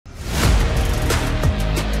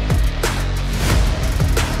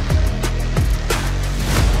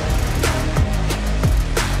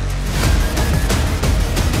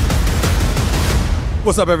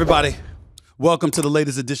What's up, everybody? Welcome to the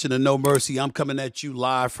latest edition of No Mercy. I'm coming at you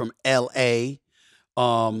live from LA.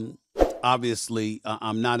 Obviously,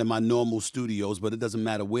 I'm not in my normal studios, but it doesn't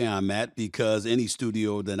matter where I'm at because any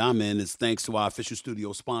studio that I'm in is thanks to our official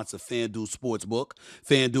studio sponsor, FanDuel Sportsbook.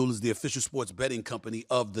 FanDuel is the official sports betting company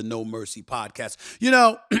of the No Mercy podcast. You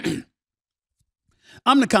know,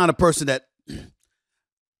 I'm the kind of person that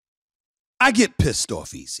I get pissed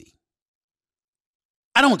off easy.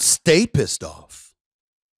 I don't stay pissed off.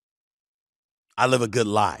 I live a good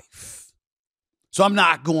life. So I'm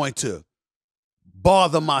not going to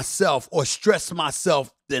bother myself or stress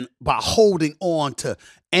myself then by holding on to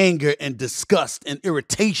anger and disgust and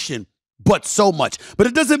irritation, but so much. But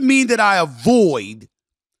it doesn't mean that I avoid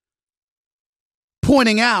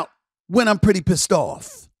pointing out when I'm pretty pissed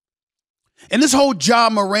off. And this whole Ja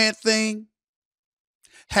Morant thing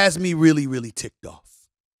has me really, really ticked off.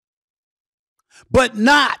 But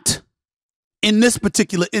not in this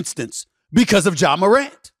particular instance because of Ja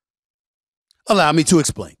Morant. Allow me to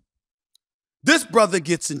explain. This brother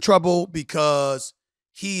gets in trouble because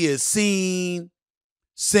he is seen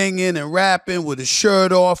singing and rapping with his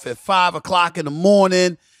shirt off at 5 o'clock in the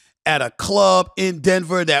morning at a club in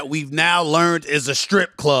Denver that we've now learned is a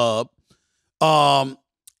strip club.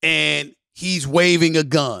 And he's waving a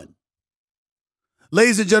gun.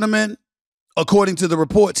 Ladies and gentlemen, according to the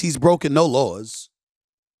reports, he's broken no laws.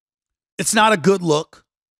 It's not a good look.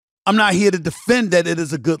 I'm not here to defend that it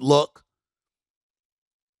is a good look.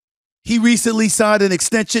 He recently signed an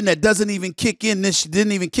extension that didn't even kick in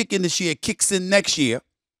this year, kicks in next year,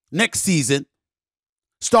 next season.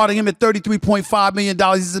 Starting him at $33.5 million.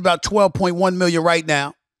 He's about $12.1 million right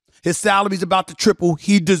now. His salary's about to triple.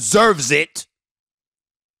 He deserves it.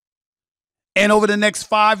 And over the next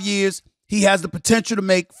 5 years, he has the potential to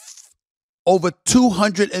make over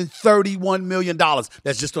 $231 million.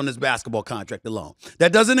 That's just on his basketball contract alone.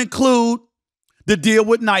 That doesn't include the deal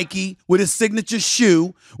with Nike with his signature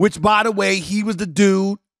shoe, which, by the way, he was the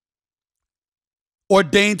dude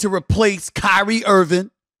ordained to replace Kyrie Irving,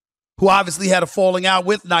 who obviously had a falling out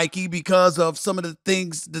with Nike because of some of the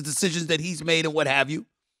things, the decisions that he's made and what have you.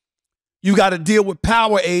 You got a deal with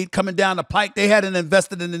Powerade coming down the pike. They hadn't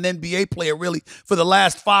invested in an NBA player really for the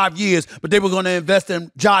last 5 years, but they were going to invest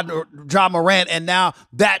in Ja Morant, and now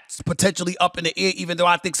that's potentially up in the air, even though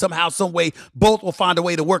I think somehow, some way, both will find a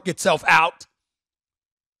way to work itself out.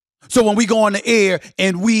 So when we go on the air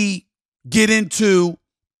and we get into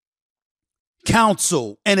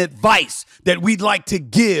counsel and advice that we'd like to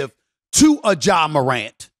give to a Ja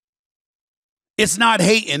Morant, it's not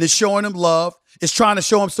hating. It's showing him love. It's trying to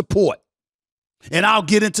show him support. And I'll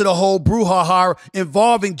get into the whole brouhaha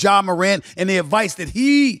involving Ja Morant and the advice that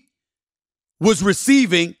he was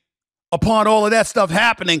receiving upon all of that stuff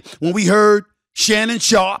happening when we heard Shannon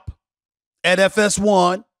Sharpe at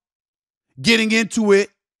FS1 getting into it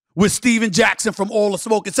with Steven Jackson from All the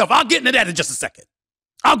Smoke itself. I'll get into that in just a second.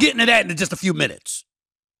 I'll get into that in just a few minutes.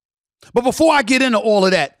 But before I get into all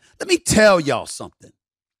of that, let me tell y'all something.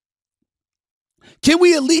 Can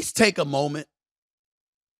we at least take a moment,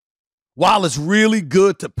 while it's really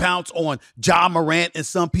good to pounce on Ja Morant in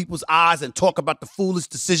some people's eyes and talk about the foolish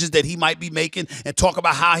decisions that he might be making and talk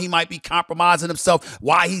about how he might be compromising himself,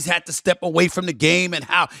 why he's had to step away from the game and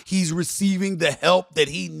how he's receiving the help that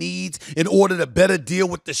he needs in order to better deal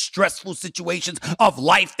with the stressful situations of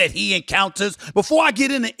life that he encounters. Before I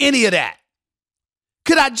get into any of that,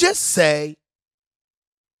 could I just say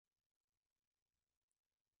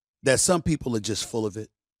that some people are just full of it?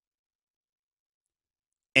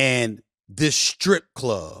 And this strip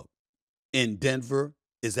club in Denver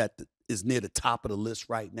is near the top of the list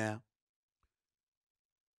right now.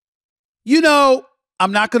 You know,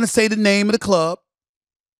 I'm not going to say the name of the club.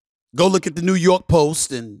 Go look at the New York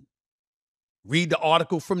Post and read the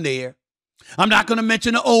article from there. I'm not going to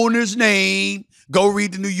mention the owner's name. Go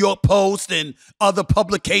read the New York Post and other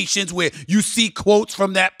publications where you see quotes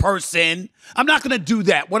from that person. I'm not going to do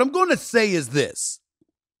that. What I'm going to say is this.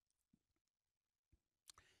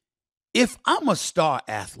 If I'm a star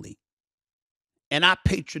athlete and I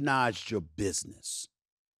patronized your business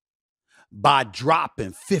by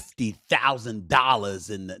dropping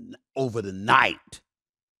 $50,000 over the night,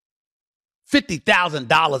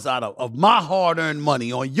 $50,000 out of my hard-earned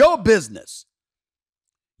money on your business,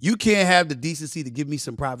 you can't have the decency to give me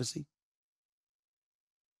some privacy?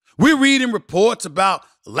 We're reading reports about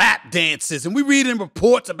lap dances, and we're reading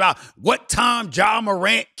reports about what time Ja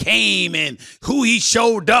Morant came and who he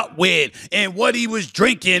showed up with and what he was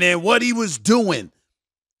drinking and what he was doing.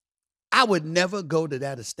 I would never go to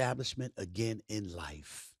that establishment again in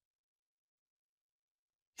life.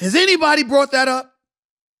 Has anybody brought that up?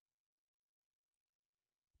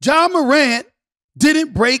 Ja Morant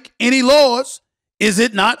didn't break any laws. Is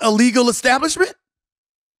it not a legal establishment?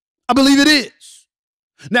 I believe it is.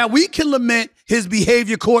 Now, we can lament his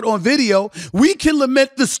behavior caught on video. We can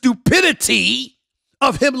lament the stupidity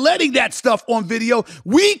of him letting that stuff on video.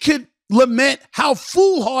 We could lament how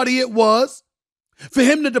foolhardy it was for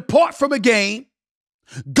him to depart from a game,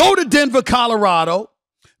 go to Denver, Colorado,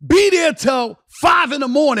 be there till 5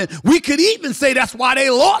 a.m. We could even say that's why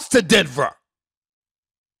they lost to Denver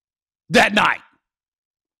that night.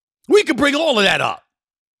 We could bring all of that up.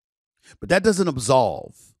 But that doesn't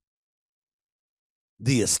absolve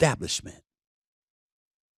the establishment.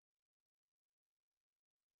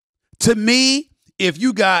 To me, if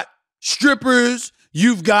you got strippers,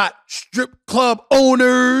 you've got strip club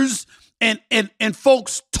owners and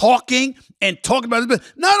folks talking about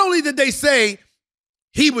this, not only did they say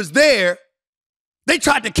he was there, they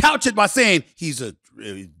tried to couch it by saying he's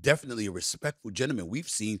definitely a respectful gentleman. We've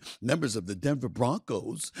seen members of the Denver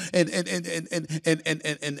Broncos and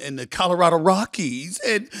the Colorado Rockies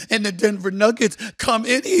and the Denver Nuggets come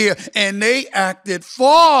in here and they acted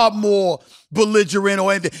far more belligerent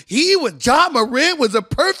or anything. Ja Morant was a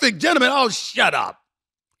perfect gentleman. Oh, shut up.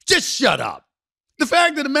 Just shut up. The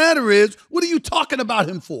fact of the matter is, what are you talking about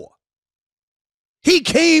him for? He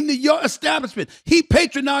came to your establishment. He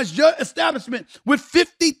patronized your establishment with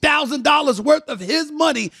 $50,000 worth of his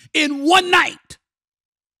money in one night.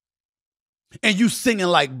 And you singing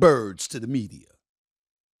like birds to the media.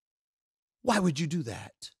 Why would you do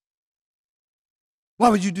that? Why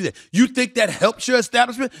would you do that? You think that helps your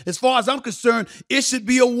establishment? As far as I'm concerned, it should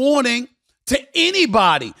be a warning to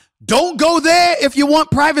anybody. Don't go there if you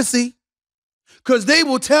want privacy, because they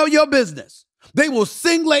will tell your business. They will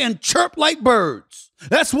sing and chirp like birds.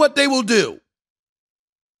 That's what they will do.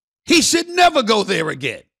 He should never go there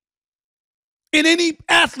again. And any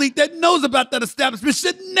athlete that knows about that establishment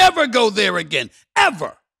should never go there again,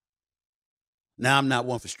 ever. Now, I'm not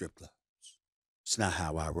one for strip clubs. It's not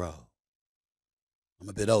how I roll. I'm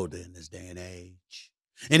a bit older in this day and age.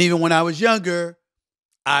 And even when I was younger,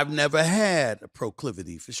 I've never had a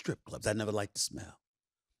proclivity for strip clubs. I never liked the smell.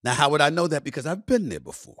 Now, how would I know that? Because I've been there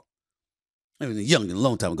before. I was young, a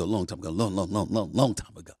long time ago.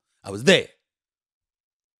 I was there.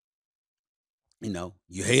 You know,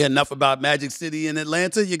 you hear enough about Magic City in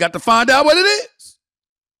Atlanta, you got to find out what it is.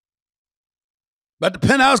 About the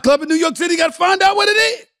Penthouse Club in New York City, you got to find out what it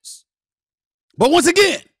is. But once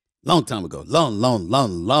again, long time ago,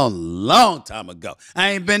 long time ago.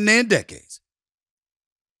 I ain't been there in decades.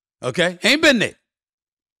 Okay? Ain't been there.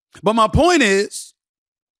 But my point is,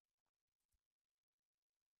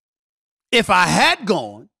 if I had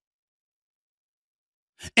gone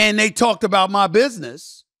and they talked about my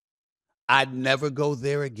business, I'd never go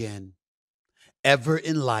there again, ever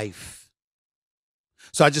in life.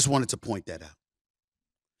 So I just wanted to point that out.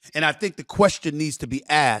 And I think the question needs to be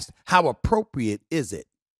asked, how appropriate is it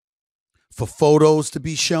for photos to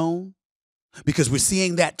be shown? Because we're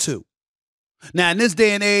seeing that too. Now, in this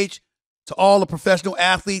day and age, to all the professional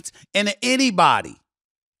athletes and to anybody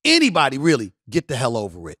really, get the hell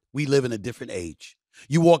over it. We live in a different age.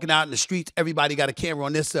 You walking out in the streets, everybody got a camera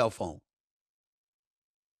on their cell phone.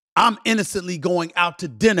 I'm innocently going out to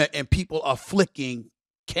dinner and people are flicking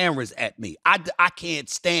cameras at me. I can't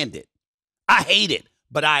stand it. I hate it,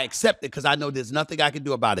 but I accept it because I know there's nothing I can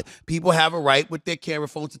do about it. People have a right with their camera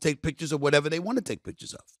phones to take pictures of whatever they want to take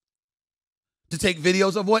pictures of, to take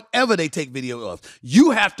videos of whatever they take video of.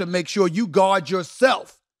 You have to make sure you guard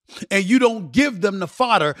yourself and you don't give them the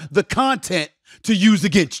fodder, the content to use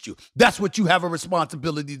against you. That's what you have a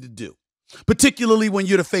responsibility to do, particularly when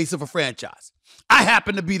you're the face of a franchise. I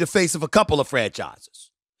happen to be the face of a couple of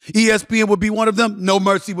franchises. ESPN would be one of them. No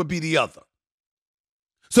Mercy would be the other.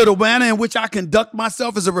 So the manner in which I conduct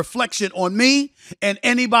myself is a reflection on me and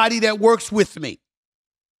anybody that works with me.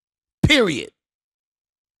 Period.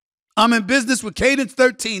 I'm in business with Cadence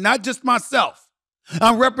 13, not just myself.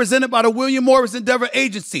 I'm represented by the William Morris Endeavor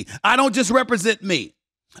Agency. I don't just represent me.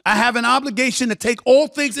 I have an obligation to take all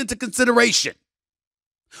things into consideration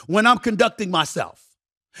when I'm conducting myself.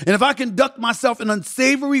 And if I conduct myself in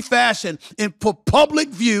unsavory fashion and for public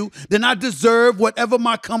view, then I deserve whatever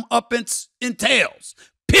my comeuppance entails.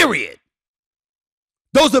 Period.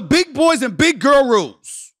 Those are big boys and big girl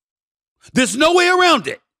rules. There's no way around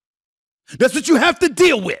it. That's what you have to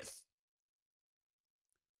deal with.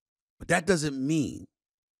 But that doesn't mean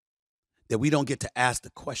that we don't get to ask the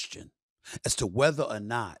question as to whether or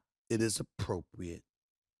not it is appropriate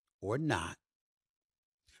or not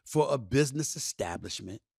for a business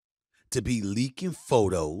establishment to be leaking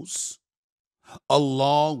photos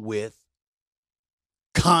along with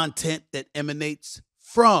content that emanates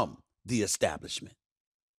from the establishment.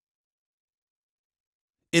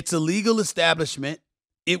 It's a legal establishment.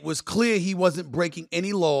 It was clear he wasn't breaking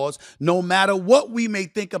any laws, no matter what we may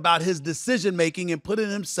think about his decision-making and putting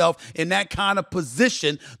himself in that kind of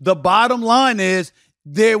position. The bottom line is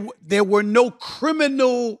there were no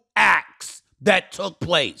criminal acts that took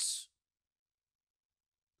place.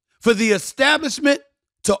 For the establishment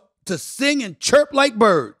to sing and chirp like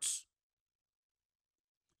birds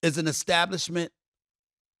is an establishment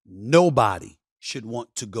nobody should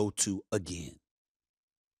want to go to again.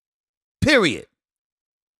 Period.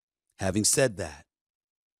 Having said that,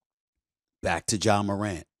 back to Ja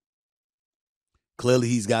Morant. Clearly,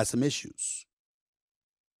 he's got some issues.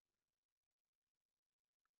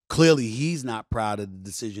 Clearly, he's not proud of the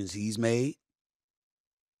decisions he's made.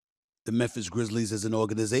 The Memphis Grizzlies as an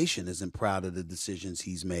organization isn't proud of the decisions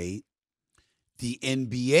he's made. The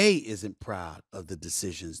NBA isn't proud of the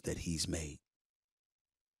decisions that he's made.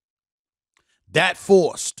 That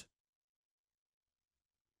forced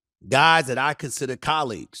guys that I consider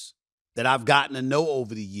colleagues, that I've gotten to know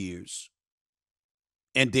over the years,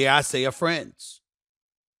 and dare I say are friends,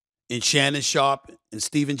 in Shannon Sharpe and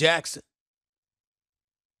Steven Jackson.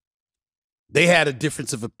 They had a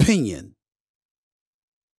difference of opinion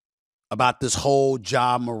about this whole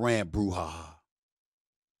Ja Morant brouhaha.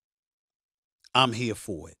 I'm here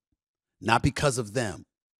for it. Not because of them,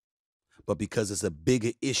 but because it's a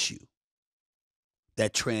bigger issue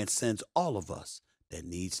that transcends all of us that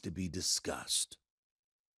needs to be discussed.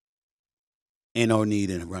 Ain't no need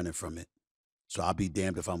in running from it. So I'll be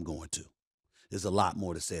damned if I'm going to. There's a lot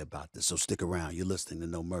more to say about this, so stick around. You're listening to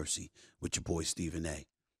No Mercy with your boy Stephen A.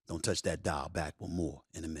 Don't touch that dial. Back with more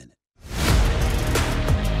in a minute.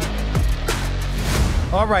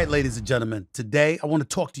 All right, ladies and gentlemen, today I want to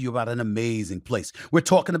talk to you about an amazing place. We're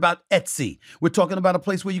talking about Etsy. We're talking about a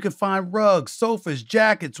place where you can find rugs, sofas,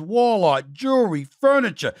 jackets, wall art, jewelry,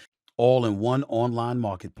 furniture, all in one online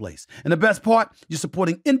marketplace. And the best part, you're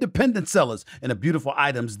supporting independent sellers and the beautiful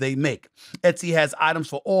items they make. Etsy has items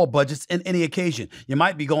for all budgets and any occasion. You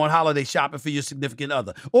might be going holiday shopping for your significant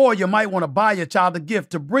other, or you might want to buy your child a gift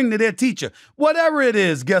to bring to their teacher. Whatever it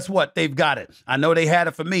is, guess what? They've got it. I know they had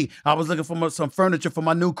it for me. I was looking for some furniture for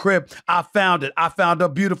my new crib. I found it. I found a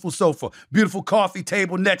beautiful sofa, beautiful coffee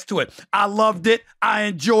table next to it. I loved it. I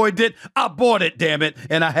enjoyed it. I bought it, damn it.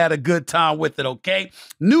 And I had a good time with it, okay?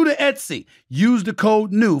 New to Etsy, use the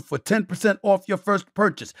code NEW for 10% off your first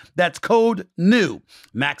purchase. That's code NEW.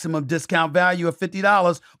 Maximum discount value of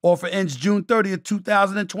 $50. Offer ends June 30th,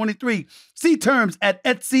 2023. See terms at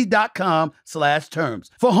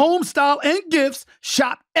etsy.com/terms. For home style and gifts,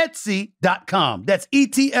 shop etsy.com. That's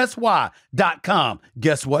ETSY.com.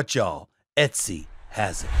 Guess what, y'all? Etsy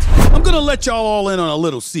has it. I'm going to let y'all all in on a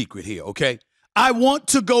little secret here, okay? I want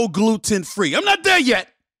to go gluten-free. I'm not there yet,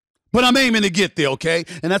 but I'm aiming to get there, okay?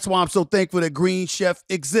 And that's why I'm so thankful that Green Chef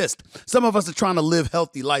exists. Some of us are trying to live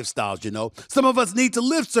healthy lifestyles, you know. Some of us need to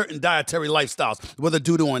live certain dietary lifestyles, whether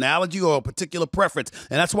due to an allergy or a particular preference.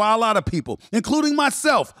 And that's why a lot of people, including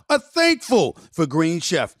myself, are thankful for Green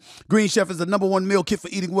Chef. Green Chef is the #1 meal kit for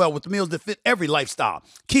eating well with meals that fit every lifestyle.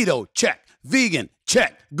 Keto, check. Vegan,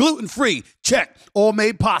 check. Gluten-free, check. All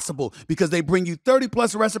made possible because they bring you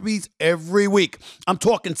 30-plus recipes every week. I'm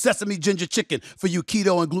talking sesame ginger chicken for you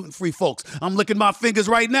keto and gluten-free folks. I'm licking my fingers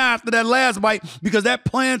right now after that last bite because that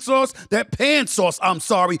pan sauce,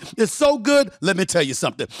 is so good. Let me tell you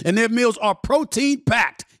something. And their meals are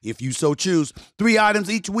protein-packed, if you so choose. 3 items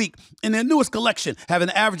each week. In their newest collection, have an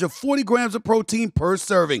average of 40 grams of protein per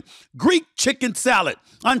serving. Greek chicken salad,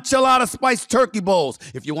 enchilada spiced turkey bowls.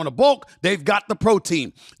 If you want to bulk, they've got the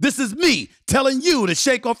protein. This is me telling you to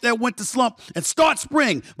shake off that winter slump and start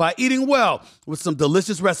spring by eating well with some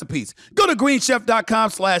delicious recipes. Go to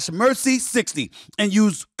greenchef.com/mercy60 and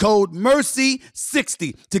use code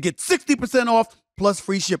MERCY60 to get 60% off plus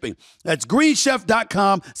free shipping. That's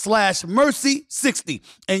greenchef.com/mercy60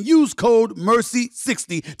 and use code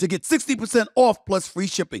MERCY60 to get 60% off plus free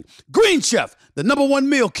shipping. Green Chef, the #1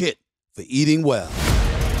 meal kit for eating well.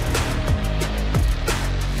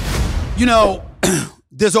 You know,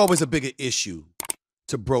 there's always a bigger issue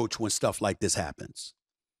to broach when stuff like this happens.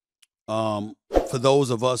 For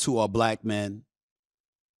those of us who are black men,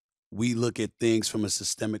 we look at things from a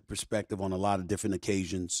systemic perspective on a lot of different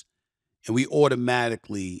occasions. And we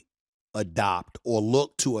automatically adopt or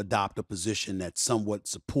look to adopt a position that's somewhat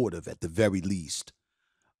supportive, at the very least,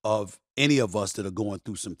 of any of us that are going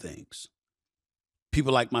through some things.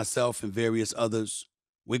 People like myself and various others,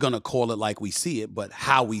 we're going to call it like we see it, but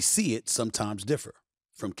how we see it sometimes differ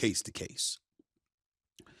from case to case.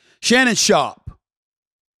 Shannon Sharpe,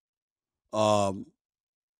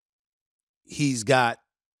 he's got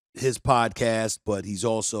his podcast, but he's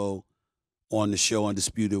also on the show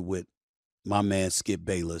Undisputed with my man Skip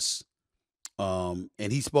Bayless. And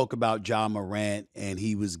he spoke about Ja Morant, and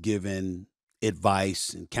he was giving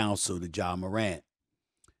advice and counsel to Ja Morant.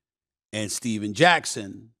 And Steven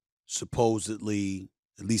Jackson supposedly,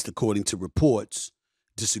 at least according to reports,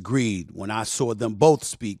 disagreed. When I saw them both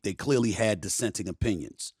speak, they clearly had dissenting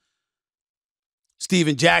opinions.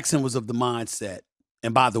 Steven Jackson was of the mindset,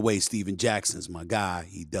 and by the way, Steven Jackson's my guy.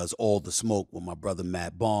 He does All the Smoke with my brother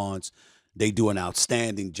Matt Barnes. They do an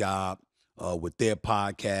outstanding job with their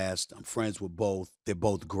podcast. I'm friends with both. They're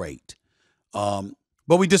both great. But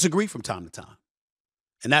we disagree from time to time,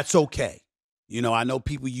 and that's okay. You know, I know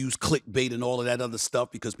people use clickbait and all of that other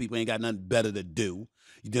stuff because people ain't got nothing better to do.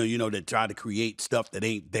 You know, they try to create stuff that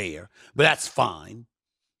ain't there, but that's fine.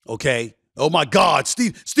 Okay. Oh my God,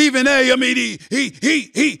 Stephen A. I mean,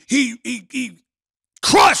 he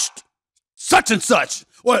crushed such and such,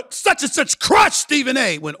 or such and such crushed Stephen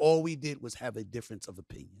A. when all we did was have a difference of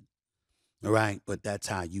opinion. All right, but that's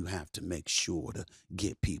how you have to make sure to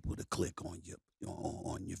get people to click on your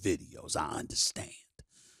videos. I understand.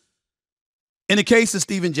 In the case of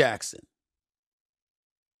Steven Jackson,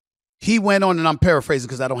 he went on, and I'm paraphrasing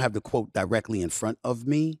because I don't have the quote directly in front of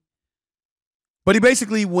me, but he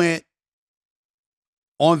basically went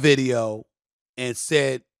on video and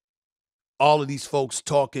said all of these folks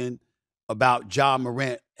talking about Ja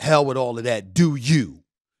Morant, hell with all of that. Do you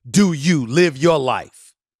live your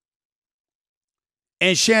life?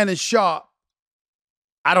 And Shannon Sharpe,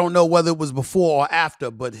 I don't know whether it was before or after,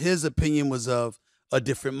 but his opinion was of a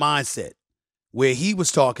different mindset, where he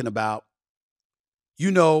was talking about,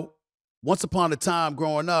 you know, once upon a time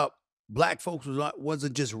growing up, black folks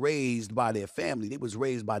wasn't just raised by their family. They was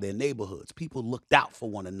raised by their neighborhoods. People looked out for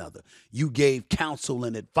one another. You gave counsel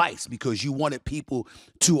and advice because you wanted people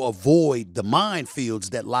to avoid the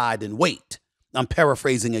minefields that lied in wait. I'm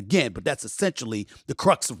paraphrasing again, but that's essentially the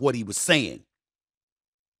crux of what he was saying.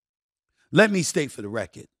 Let me state for the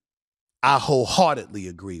record, I wholeheartedly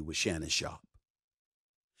agree with Shannon Sharpe.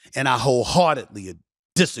 And I wholeheartedly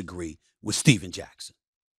disagree with Steven Jackson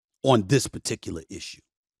on this particular issue.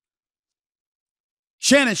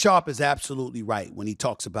 Shannon Sharpe is absolutely right when he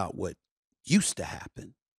talks about what used to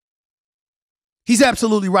happen. He's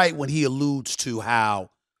absolutely right when he alludes to how,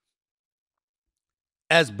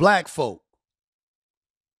 as black folk,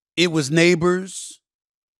 it was neighbors,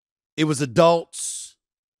 it was adults,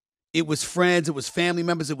 it was friends, it was family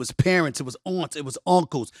members, it was parents, it was aunts, it was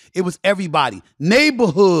uncles, it was everybody.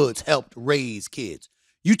 Neighborhoods helped raise kids.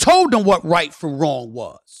 You told them what right from wrong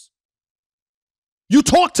was. You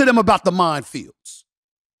talked to them about the minefields,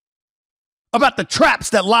 about the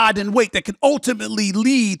traps that lied in wait that could ultimately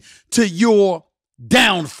lead to your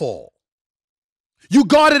downfall. You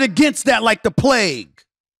guarded against that like the plague.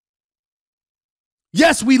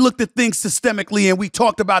 Yes, we looked at things systemically and we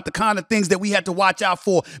talked about the kind of things that we had to watch out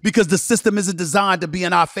for because the system isn't designed to be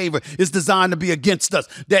in our favor. It's designed to be against us.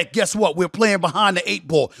 That, guess what? We're playing behind the 8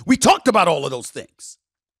 ball. We talked about all of those things.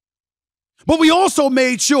 But we also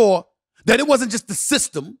made sure that it wasn't just the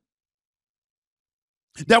system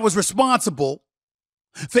that was responsible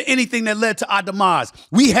for anything that led to our demise.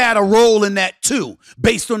 We had a role in that too,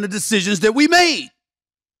 based on the decisions that we made.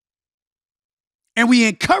 And we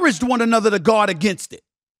encouraged one another to guard against it,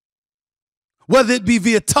 whether it be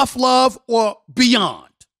via tough love or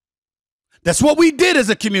beyond. That's what we did as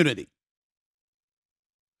a community.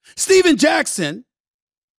 Steven Jackson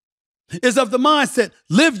is of the mindset,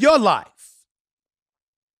 live your life.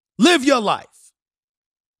 Live your life.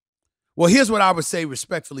 Well, here's what I would say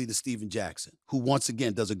respectfully to Steven Jackson, who once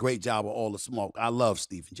again does a great job of All the Smoke. I love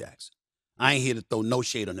Steven Jackson. I ain't here to throw no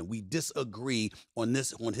shade on him. We disagree on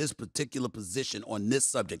his particular position on this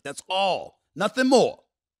subject. That's all. Nothing more.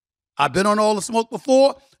 I've been on All the Smoke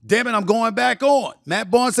before. Damn it, I'm going back on. Matt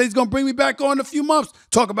Barnes says he's going to bring me back on in a few months.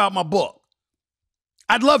 Talk about my book.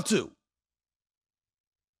 I'd love to.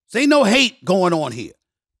 There ain't no hate going on here.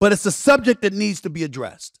 But it's a subject that needs to be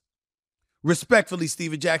addressed. Respectfully,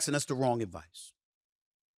 Steven Jackson, that's the wrong advice.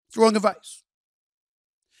 It's wrong advice.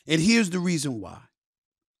 And here's the reason why.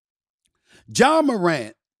 Ja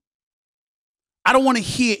Morant, I don't want to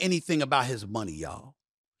hear anything about his money, y'all.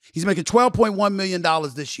 He's making $12.1 million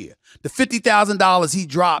this year. The $50,000 he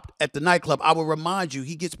dropped at the nightclub, I will remind you,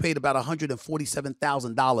 he gets paid about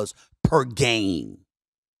 $147,000 per game.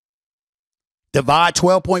 Divide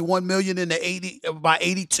 $12.1 million by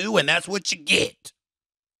 82, and that's what you get.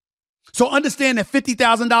 So understand that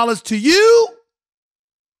 $50,000 to you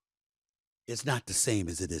is not the same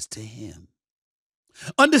as it is to him.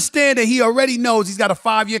 Understand that he already knows he's got a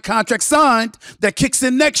 5-year contract signed that kicks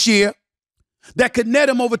in next year. that could net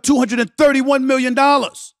him over $231 million.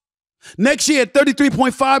 Next year,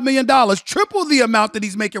 $33.5 million, triple the amount that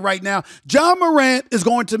he's making right now. Ja Morant is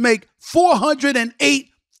going to make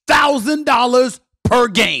 $408,000 per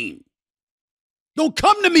game. Don't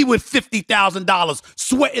come to me with $50,000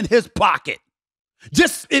 sweat in his pocket.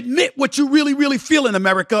 Just admit what you really, really feel in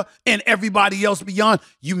America and everybody else beyond.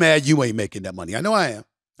 You mad you ain't making that money. I know I am.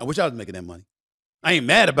 I wish I was making that money. I ain't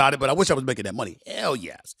mad about it, but I wish I was making that money. Hell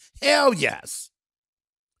yes. Hell yes.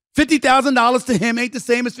 $50,000 to him ain't the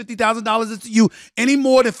same as $50,000 to you any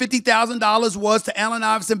more than $50,000 was to Allen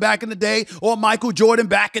Iverson back in the day or Michael Jordan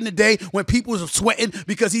back in the day when people were sweating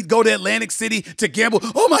because he'd go to Atlantic City to gamble.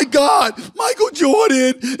 Oh, my God, Michael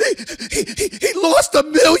Jordan, he lost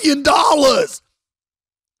 $1 million.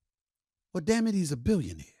 Well, damn it, he's a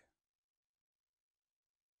billionaire.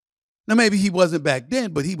 Now, maybe he wasn't back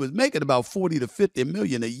then, but he was making about 40 to 50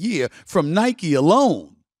 million a year from Nike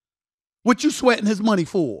alone. What you sweating his money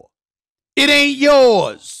for? It ain't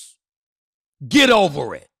yours. Get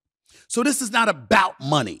over it. So this is not about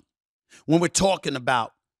money when we're talking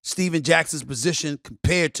about Stephen Jackson's position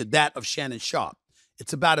compared to that of Shannon Sharpe.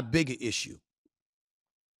 It's about a bigger issue.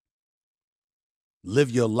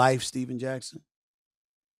 Live your life, Stephen Jackson.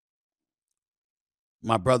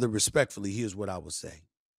 My brother, respectfully, here's what I would say.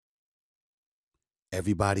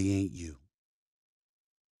 Everybody ain't you.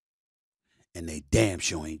 And they damn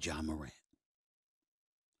sure ain't Ja Morant.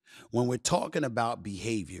 When we're talking about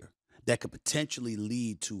behavior that could potentially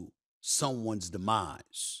lead to someone's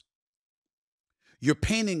demise, you're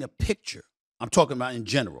painting a picture. I'm talking about in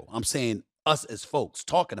general. I'm saying us as folks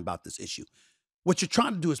talking about this issue. What you're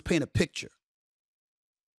trying to do is paint a picture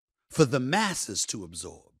for the masses to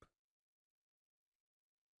absorb.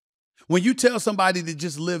 When you tell somebody to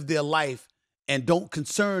just live their life and don't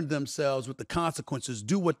concern themselves with the consequences,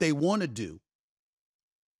 do what they want to do,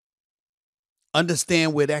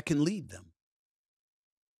 understand where that can lead them.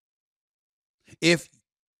 If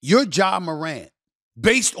you're Ja Morant,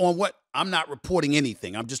 based on what, I'm not reporting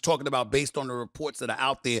anything. I'm just talking about based on the reports that are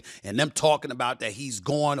out there and them talking about that he's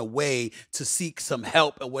gone away to seek some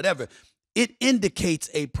help or whatever. It indicates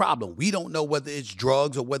a problem. We don't know whether it's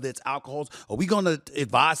drugs or whether it's alcohol. Are we going to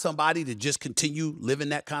advise somebody to just continue living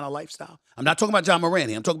that kind of lifestyle? I'm not talking about Ja Morant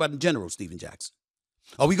here. I'm talking about in general, Stephen Jackson.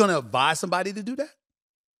 Are we going to advise somebody to do that?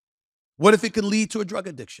 What if it could lead to a drug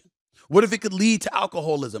addiction? What if it could lead to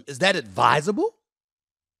alcoholism? Is that advisable?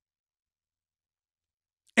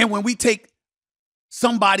 And when we take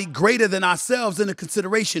somebody greater than ourselves into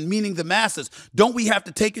consideration, meaning the masses, don't we have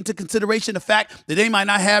to take into consideration the fact that they might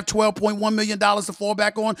not have $12.1 million to fall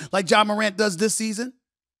back on like Ja Morant does this season?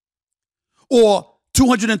 Or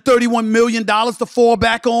 $231 million to fall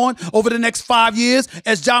back on over the next 5 years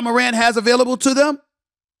as Ja Morant has available to them?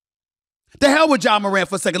 The hell with Ja Morant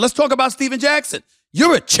for a second. Let's talk about Stephen Jackson.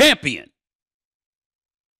 You're a champion.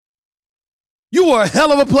 You were a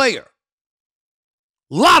hell of a player.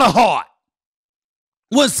 Lot of heart.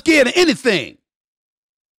 Wasn't scared of anything.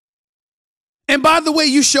 And by the way,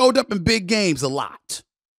 you showed up in big games a lot.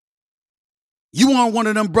 You weren't one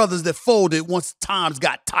of them brothers that folded once times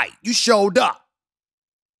got tight. You showed up.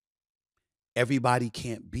 Everybody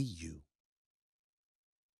can't be you.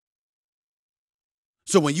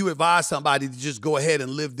 So when you advise somebody to just go ahead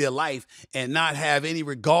and live their life and not have any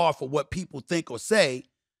regard for what people think or say,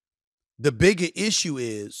 the bigger issue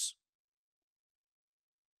is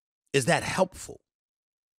that helpful?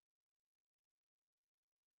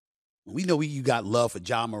 We know you got love for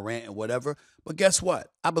Ja Morant and whatever, but guess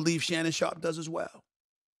what? I believe Shannon Sharpe does as well.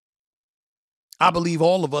 I believe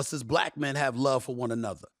all of us as black men have love for one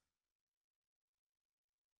another.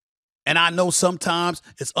 And I know sometimes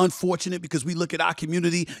it's unfortunate because we look at our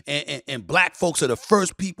community and black folks are the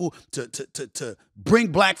first people to bring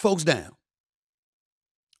black folks down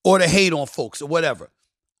or to hate on folks or whatever.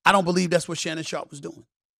 I don't believe that's what Shannon Sharpe was doing.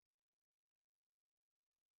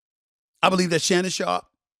 I believe that Shannon Sharpe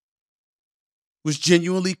was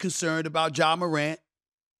genuinely concerned about Ja Morant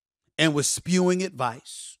and was spewing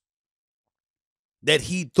advice that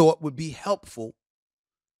he thought would be helpful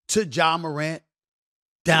to Ja Morant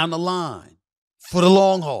down the line for the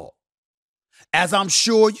long haul. As I'm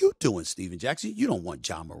sure you're doing, Stephen Jackson. You don't want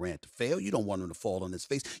Ja Morant to fail. You don't want him to fall on his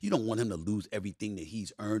face. You don't want him to lose everything that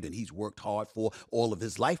he's earned and he's worked hard for all of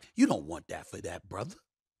his life. You don't want that for that brother.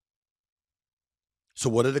 So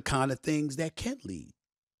what are the kind of things that can lead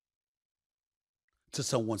to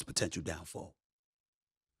someone's potential downfall?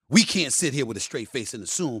 We can't sit here with a straight face and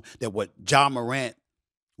assume that what Ja Morant,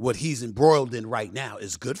 what he's embroiled in right now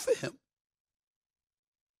is good for him.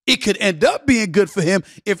 It could end up being good for him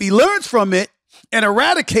if he learns from it and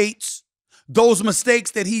eradicates those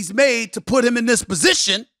mistakes that he's made to put him in this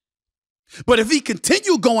position. But if he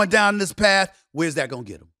continue going down this path, where's that going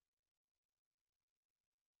to get him?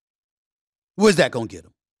 Where's that going to get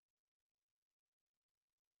him?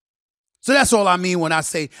 So that's all I mean when I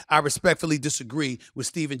say I respectfully disagree with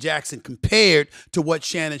Steven Jackson compared to what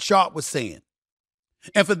Shannon Sharpe was saying.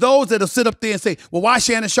 And for those that'll sit up there and say, well, why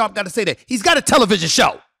Shannon Sharpe got to say that? He's got a television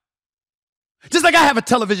show. Just like I have a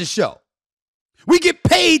television show. We get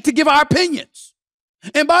paid to give our opinions.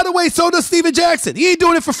 And by the way, so does Steven Jackson. He ain't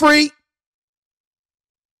doing it for free.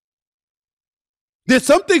 There's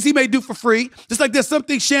some things he may do for free, just like there's some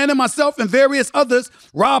things Shannon, myself, and various others,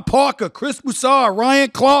 Rob Parker, Chris Broussard,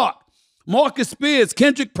 Ryan Clark, Marcus Spears,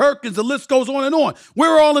 Kendrick Perkins, the list goes on and on.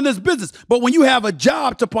 We're all in this business. But when you have a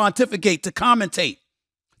job to pontificate, to commentate,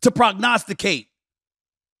 to prognosticate,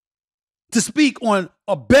 to speak on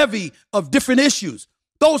a bevy of different issues,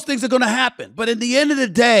 those things are going to happen. But at the end of the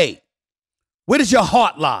day, where does your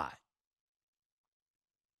heart lie?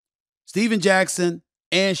 Steven Jackson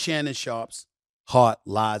and Shannon Sharpe's heart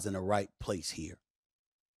lies in the right place here.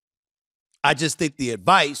 I just think the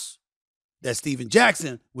advice that Steven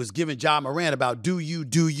Jackson was giving Ja Morant about do you,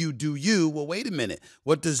 well, wait a minute.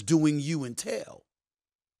 What does doing you entail?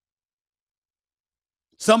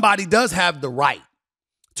 Somebody does have the right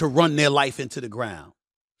to run their life into the ground,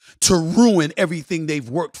 to ruin everything they've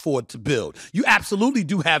worked for to build. You absolutely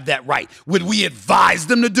do have that right. Would we advise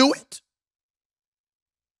them to do it?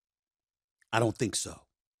 I don't think so.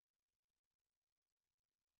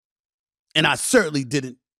 And I certainly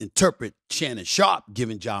didn't interpret Shannon Sharpe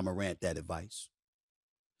giving Ja Morant that advice.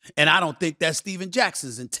 And I don't think that's Steven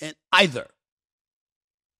Jackson's intent either.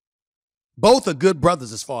 Both are good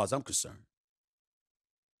brothers as far as I'm concerned.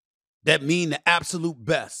 That mean the absolute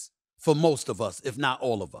best for most of us, if not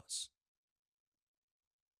all of us.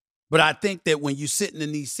 But I think that when you're sitting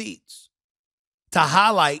in these seats, to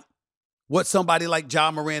highlight what somebody like Ja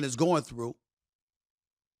Morant is going through,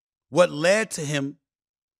 what led to him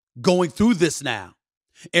going through this now,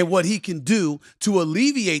 and what he can do to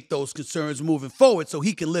alleviate those concerns moving forward so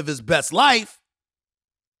he can live his best life,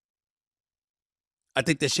 I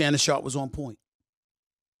think that Shannon Sharpe was on point.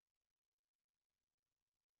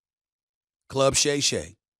 Club Shay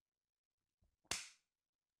Shay.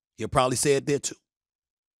 He'll probably say it there too.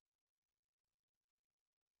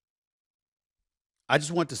 I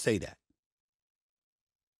just want to say that.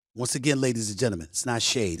 Once again, ladies and gentlemen, it's not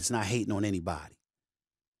shade. It's not hating on anybody.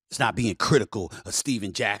 It's not being critical of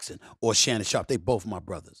Steven Jackson or Shannon Sharpe. They both my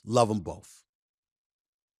brothers. Love them both.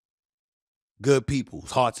 Good people,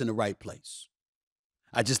 hearts in the right place.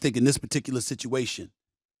 I just think in this particular situation,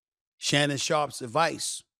 Shannon Sharpe's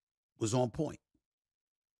advice was on point.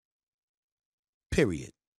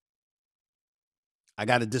 Period. I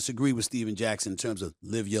got to disagree with Steven Jackson in terms of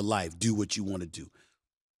live your life, do what you want to do.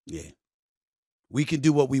 Yeah. We can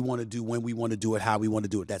do what we want to do, when we want to do it, how we want to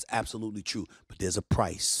do it. That's absolutely true. But there's a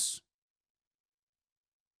price.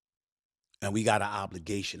 And we got an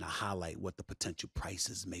obligation to highlight what the potential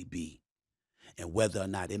prices may be and whether or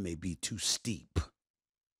not it may be too steep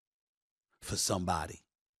for somebody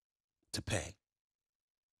to pay.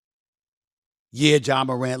 Yeah, Ja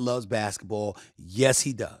Morant loves basketball. Yes,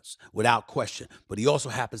 he does, without question. But he also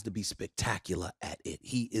happens to be spectacular at it.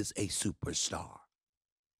 He is a superstar.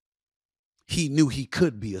 He knew he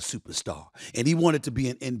could be a superstar, and he wanted to be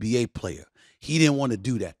an NBA player. He didn't want to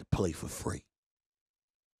do that to play for free.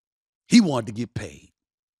 He wanted to get paid.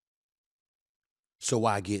 So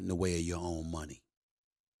why get in the way of your own money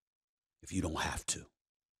if you don't have to?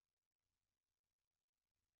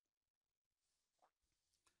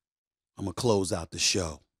 I'm going to close out the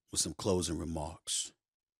show with some closing remarks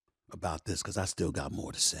about this because I still got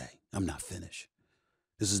more to say. I'm not finished.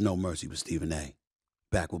 This is No Mercy with Stephen A.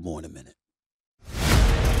 Back with more in a minute.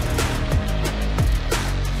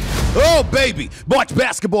 Oh, baby, March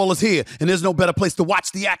basketball is here, and there's no better place to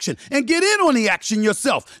watch the action and get in on the action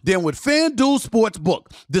yourself than with FanDuel Sportsbook.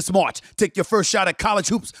 This March, take your first shot at college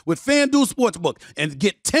hoops with FanDuel Sportsbook and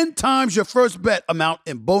get 10 times your first bet amount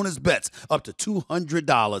in bonus bets up to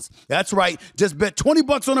 $200. That's right, just bet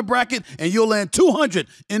 $20 on a bracket and you'll land $200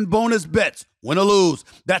 in bonus bets. Win or lose.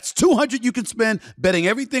 That's $200 you can spend betting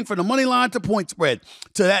everything from the money line to point spread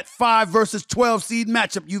to that 5 versus 12 seed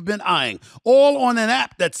matchup you've been eyeing. All on an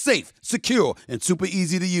app that's safe, secure, and super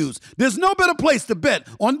easy to use. There's no better place to bet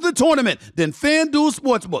on the tournament than FanDuel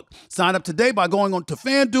Sportsbook. Sign up today by going on to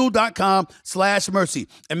FanDuel.com/mercy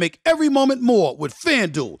and make every moment more with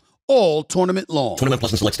FanDuel. all tournament long. Tournament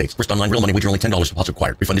plus in select states. First online real money wager only $10. Deposit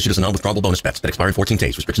required. Refund issued as a non-withdrawable bonus bets that expire in 14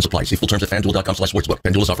 days. Restrictions apply. See full terms at FanDuel.com/sportsbook.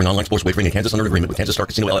 FanDuel is offering online sports wagering in Kansas under agreement with Kansas Star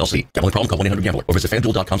Casino LLC. Gambling problem? Call 1-800-GAMBLER or visit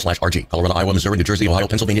FanDuel.com/RG. Colorado, Iowa, Missouri, New Jersey, Ohio,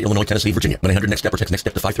 Pennsylvania, Illinois, Tennessee, Virginia. 1-800-NEXT-STEP or text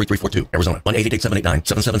NEXT-STEP to 53342. Arizona.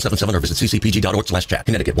 1-888-789-7777 or visit ccpg.org/chat.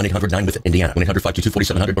 Connecticut. 1-800-9-WITH-IT. Indiana.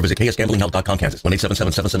 1-800-522-4700 or visit ksgamblinghelp.com. Kansas.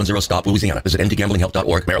 1-877-770-STOP. Louisiana. Visit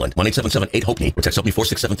mdgamblinghelp.org. Maryland. 1-877-8-HOPE-NE or text HOPE-NE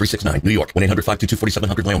 467-369. New York.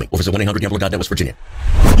 1-800-522-4700 Wyoming or visit 1-800-GAMBLER.net West Virginia.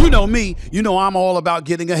 You know me. You know I'm all about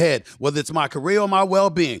getting ahead, whether it's my career or my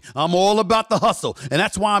well-being. I'm all about the hustle, and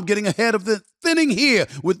that's why I'm getting ahead of the thinning hair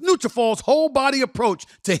with Nutrafol's whole body approach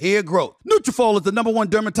to hair growth. Nutrafol is the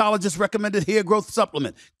 #1 dermatologist recommended hair growth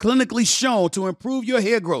supplement, clinically shown to improve your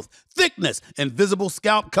hair growth, thickness, and visible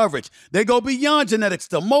scalp coverage. They go beyond genetics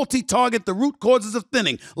to multi-target the root causes of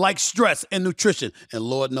thinning, like stress and nutrition. And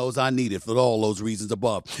Lord knows I need it for all those reasons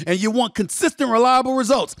above. And you want consistent, reliable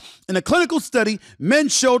results. In a clinical study, men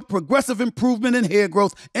showed progressive improvement in hair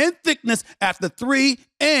growth and thickness after 3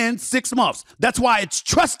 and 6 months. That's why it's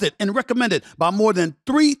trusted and recommended by more than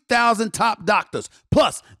 3,000 top doctors.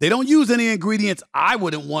 Plus, they don't use any ingredients I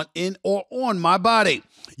wouldn't want in or on my body.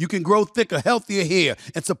 You can grow thicker, healthier hair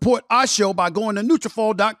and support our show by going to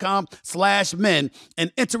Nutrafol.com/men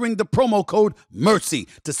and entering the promo code MERCY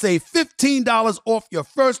to save $15 off your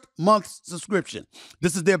first month's subscription.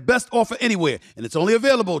 This is their best offer anywhere, and it's only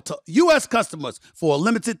available to U.S. customers for a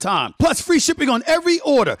limited time. Plus, free shipping on every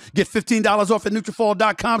order. Get $15 off at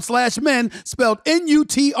Nutrafol.com/men, spelled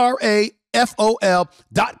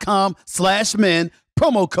Nutrafol.com/men,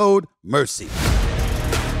 promo code MERCY.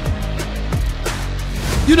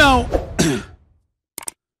 You know,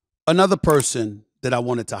 another person that I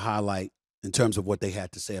wanted to highlight in terms of what they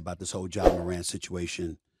had to say about this whole Ja Morant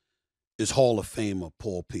situation is Hall of Famer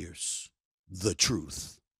Paul Pierce, the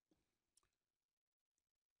truth.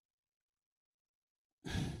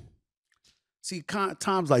 See,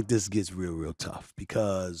 times like this gets real, real tough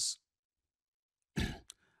because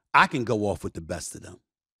I can go off with the best of them.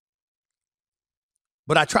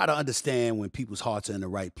 But I try to understand when people's hearts are in the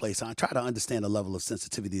right place. I try to understand the level of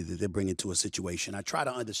sensitivity that they're bringing to a situation. I try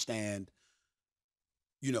to understand,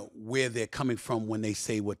 where they're coming from when they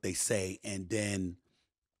say what they say, and then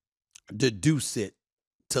deduce it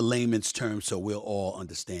to layman's terms so we'll all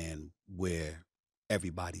understand where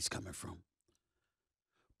everybody's coming from.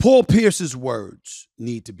 Paul Pierce's words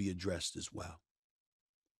need to be addressed as well.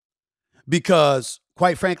 Because,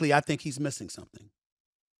 quite frankly, I think he's missing something.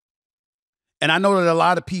 And I know that a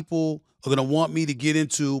lot of people are going to want me to get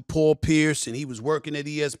into Paul Pierce and he was working at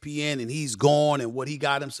ESPN and he's gone and what he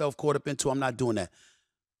got himself caught up into. I'm not doing that.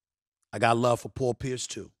 I got love for Paul Pierce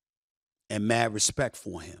too and mad respect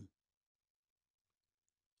for him.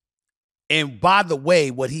 And by the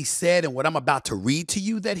way, what he said and what I'm about to read to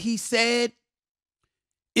you that he said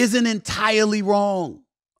isn't entirely wrong.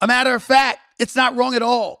 A matter of fact, it's not wrong at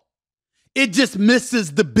all. It just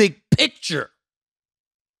misses the big picture.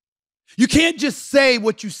 You can't just say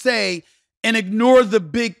what you say and ignore the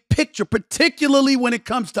big picture, particularly when it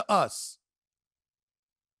comes to us.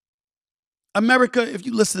 America, if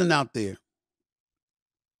you're listening out there,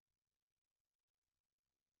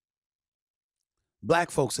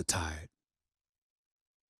 black folks are tired.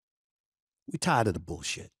 We're tired of the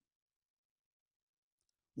bullshit.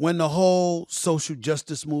 When the whole social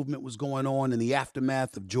justice movement was going on in the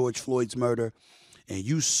aftermath of George Floyd's murder, and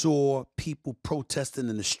you saw people protesting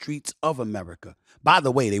in the streets of America. By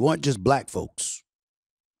the way, they weren't just black folks.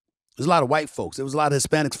 There's a lot of white folks. There was a lot of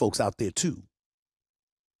Hispanic folks out there too.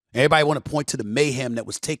 Everybody want to point to the mayhem that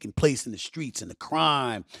was taking place in the streets and the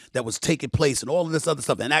crime that was taking place and all of this other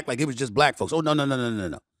stuff and act like it was just black folks. Oh,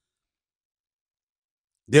 no.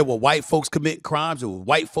 There were white folks committing crimes. There were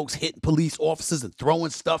white folks hitting police officers and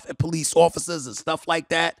throwing stuff at police officers and stuff like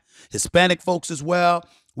that. Hispanic folks as well.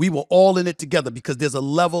 We were all in it together because there's a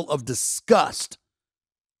level of disgust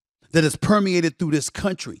that has permeated through this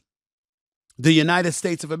country, the United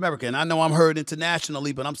States of America. And I know I'm heard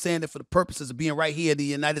internationally, but I'm saying it for the purposes of being right here in the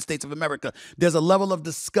United States of America. There's a level of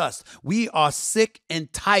disgust. We are sick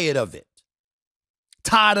and tired of it.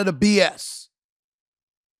 Tired of the BS.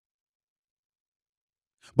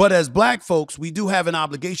 But as black folks, we do have an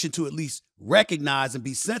obligation to at least recognize and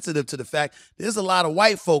be sensitive to the fact there's a lot of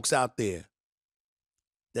white folks out there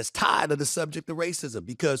that's tired of the subject of racism.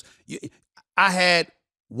 Because I had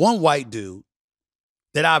one white dude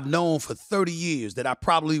that I've known for 30 years that I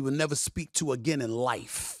probably will never speak to again in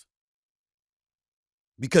life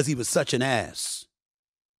because he was such an ass.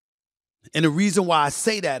 And the reason why I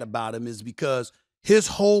say that about him is because His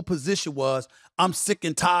whole position was, I'm sick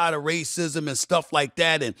and tired of racism and stuff like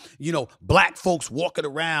that. And, black folks walking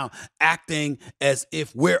around acting as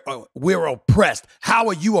if we're oppressed. How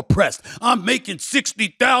are you oppressed? I'm making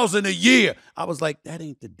 $60,000 a year. I was like, that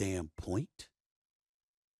ain't the damn point.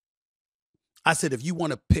 I said, if you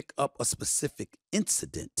want to pick up a specific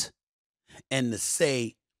incident and to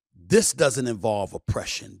say, this doesn't involve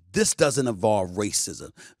oppression, this doesn't involve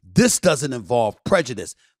racism, this doesn't involve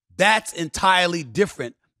prejudice, that's entirely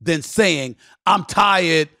different than saying, I'm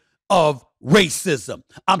tired of racism.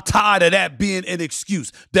 I'm tired of that being an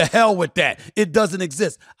excuse. The hell with that. It doesn't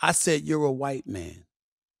exist. I said, you're a white man.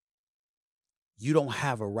 You don't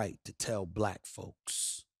have a right to tell black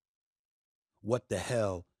folks what the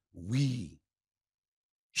hell we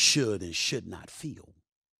should and should not feel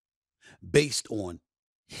based on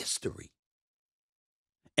history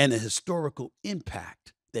and the historical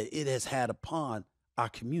impact that it has had upon our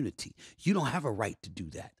community. You don't have a right to do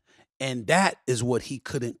that. And that is what he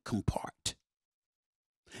couldn't compart.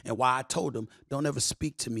 And why I told him, don't ever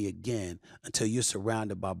speak to me again until you're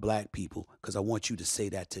surrounded by black people, because I want you to say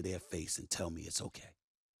that to their face and tell me it's okay.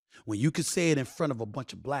 When you can say it in front of a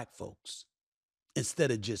bunch of black folks,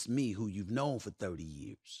 instead of just me, who you've known for 30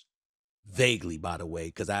 years, vaguely, by the way,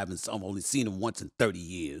 because I've only seen him once in 30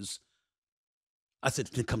 years, I said,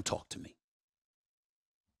 then come talk to me.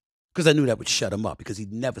 Because I knew that would shut him up, because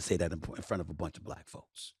he'd never say that in front of a bunch of black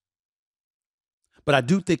folks. But I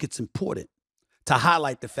do think it's important to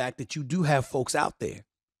highlight the fact that you do have folks out there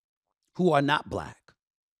who are not black,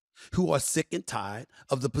 who are sick and tired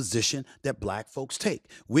of the position that black folks take,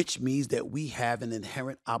 which means that we have an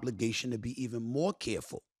inherent obligation to be even more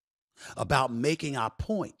careful about making our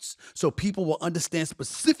points so people will understand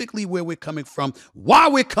specifically where we're coming from, why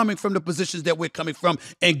we're coming from the positions that we're coming from,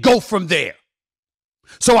 and go from there.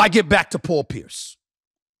 So I get back to Paul Pierce.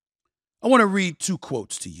 I want to read 2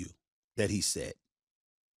 quotes to you that he said.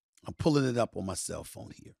 I'm pulling it up on my cell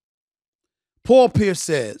phone here. Paul Pierce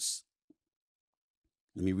says,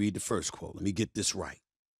 let me read the first quote. Let me get this right.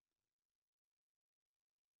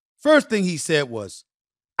 First thing he said was,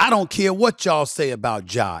 I don't care what y'all say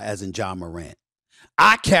about Ja, as in Ja Morant.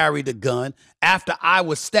 I carried a gun after I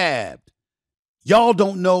was stabbed. Y'all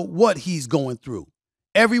don't know what he's going through.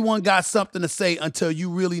 Everyone got something to say until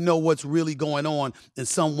you really know what's really going on in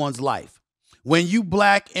someone's life. When you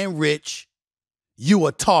black and rich, you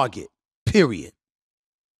a target, period.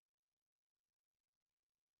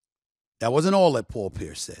 That wasn't all that Paul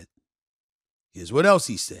Pierce said. Here's what else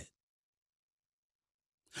he said.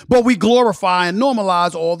 But we glorify and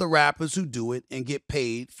normalize all the rappers who do it and get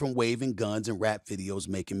paid from waving guns and rap videos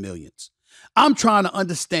making millions. I'm trying to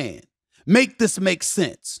understand. Make this make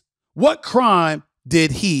sense. What crime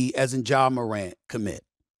did he, as in Ja Morant, commit?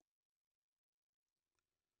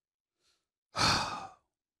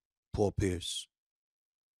 Paul Pierce,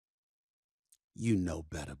 you know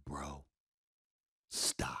better, bro.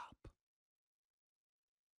 Stop.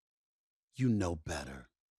 You know better.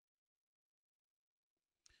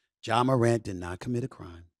 Ja Morant did not commit a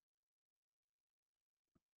crime.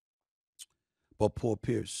 But Paul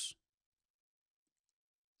Pierce,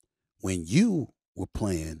 when you were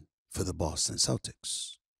playing for the Boston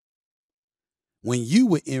Celtics, when you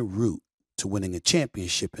were en route to winning a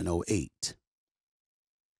championship in 2008,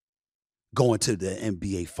 going to the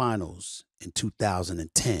NBA Finals in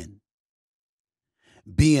 2010,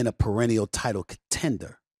 being a perennial title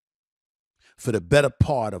contender for the better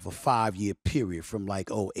part of a 5-year period from like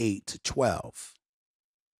 2008 to 2012,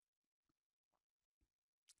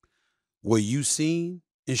 were you seen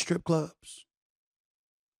in strip clubs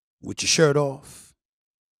with your shirt off,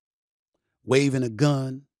 waving a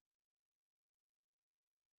gun?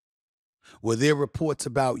 Were there reports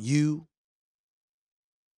about you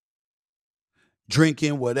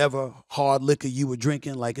drinking whatever hard liquor you were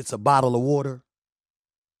drinking like it's a bottle of water?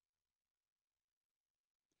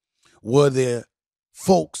 Were there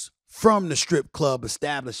folks from the strip club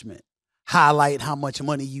establishment highlight how much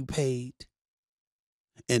money you paid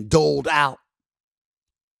and doled out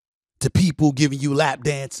to people giving you lap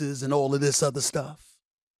dances and all of this other stuff?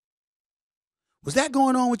 Was that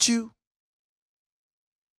going on with you?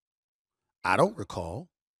 I don't recall.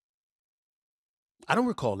 I don't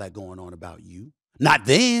recall that going on about you. Not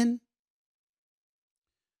then.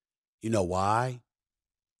 You know why?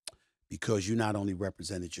 Because you not only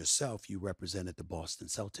represented yourself, you represented the Boston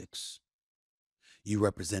Celtics. You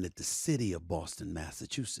represented the city of Boston,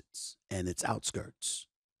 Massachusetts, and its outskirts.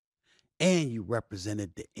 And you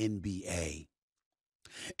represented the NBA.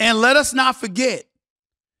 And let us not forget,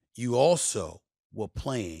 you also were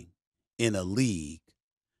playing in a league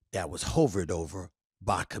that was hovered over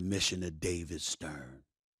by Commissioner David Stern.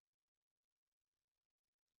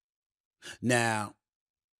 Now,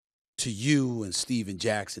 to you and Steven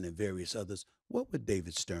Jackson and various others, what would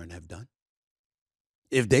David Stern have done?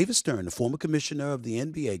 If David Stern, the former commissioner of the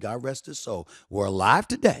NBA, God rest his soul, were alive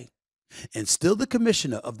today and still the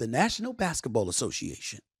commissioner of the National Basketball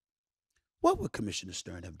Association, what would Commissioner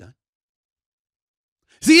Stern have done?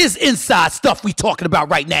 See, it's inside stuff we talking about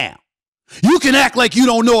right now. You can act like you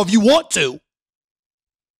don't know if you want to.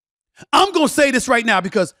 I'm going to say this right now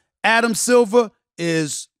because Adam Silver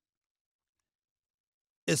is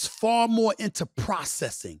far more into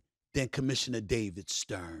processing than Commissioner David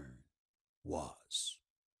Stern was.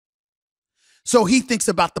 So he thinks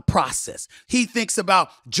about the process. He thinks about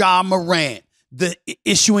Ja Morant,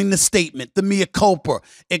 issuing the statement, the mea culpa,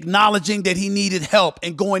 acknowledging that he needed help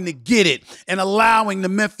and going to get it, and allowing the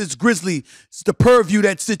Memphis Grizzlies to purview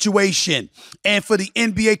that situation, and for the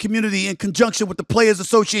NBA community in conjunction with the Players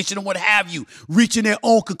Association and what have you, reaching their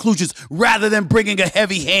own conclusions rather than bringing a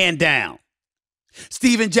heavy hand down.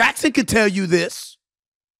 Steven Jackson can tell you this.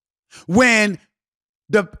 When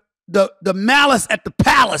the malice at the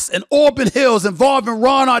palace in Auburn Hills involving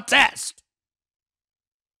Ron Artest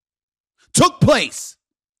took place,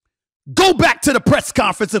 go back to the press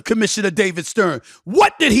conference of Commissioner David Stern.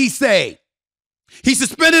 What did he say? He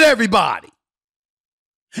suspended everybody.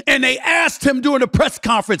 And they asked him during the press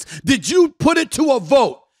conference, did you put it to a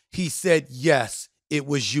vote? He said, yes, it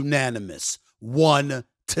was unanimous, 1-0.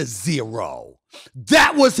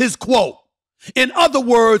 That was his quote. In other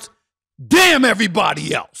words, damn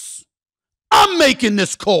everybody else. I'm making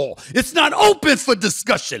this call. It's not open for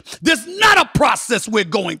discussion. There's not a process we're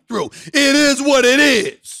going through. It is what it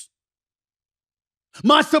is.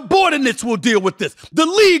 My subordinates will deal with this. The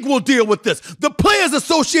league will deal with this. The Players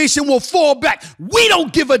Association will fall back. We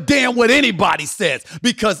don't give a damn what anybody says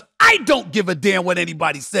because I don't give a damn what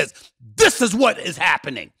anybody says. This is what is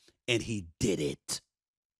happening. And he did it.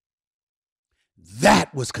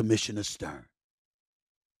 That was Commissioner Stern.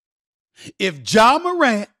 If Ja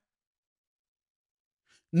Morant,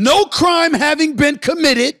 no crime having been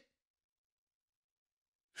committed,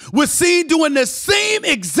 was seen doing the same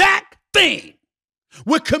exact thing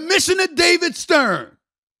with Commissioner David Stern,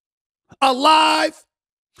 alive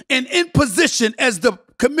and in position as the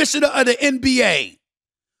commissioner of the NBA,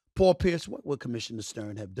 Paul Pierce, what would Commissioner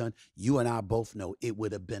Stern have done? You and I both know it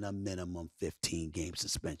would have been a minimum 15-game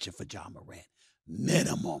suspension for Ja Morant.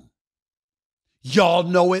 Minimum. Y'all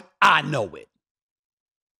know it. I know it.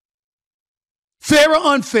 Fair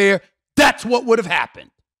or unfair, that's what would have happened.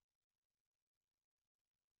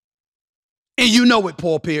 And you know it,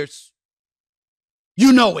 Paul Pierce.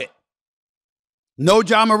 You know it. No,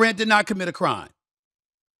 Ja Morant did not commit a crime.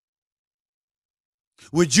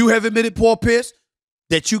 Would you have admitted, Paul Pierce,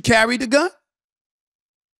 that you carried the gun?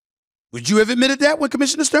 Would you have admitted that when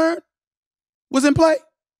Commissioner Stern was in play?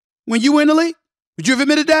 When you were in the league? Would you have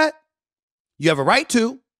admitted that? You have a right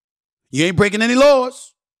to. You ain't breaking any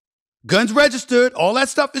laws. Guns registered. All that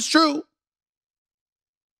stuff is true.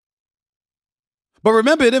 But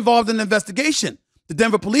remember, it involved an investigation. The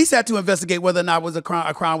Denver police had to investigate whether or not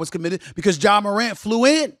a crime was committed because Ja Morant flew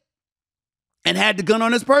in and had the gun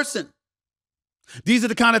on his person. These are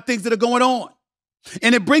the kind of things that are going on.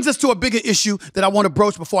 And it brings us to a bigger issue that I want to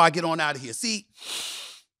broach before I get on out of here. See,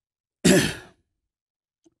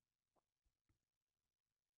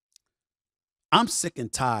 I'm sick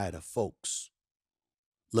and tired of folks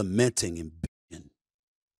lamenting and bitching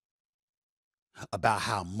about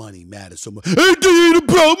how money matters so much. Everything ain't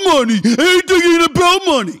about money. Everything ain't about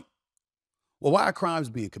money. Well, why are crimes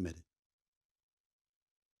being committed?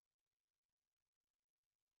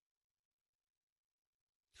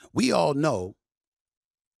 We all know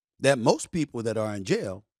that most people that are in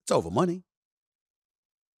jail, it's over money.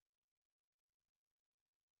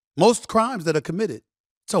 Most crimes that are committed,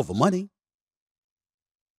 it's over money.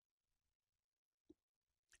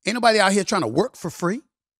 Ain't nobody out here trying to work for free.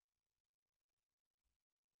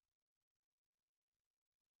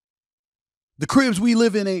 The cribs we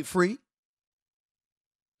live in ain't free.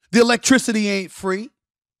 The electricity ain't free.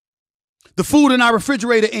 The food in our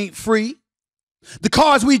refrigerator ain't free. The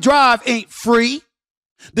cars we drive ain't free.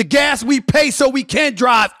 The gas we pay so we can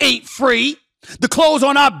drive ain't free. The clothes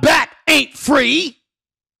on our back ain't free.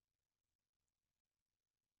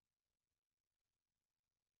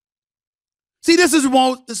 See,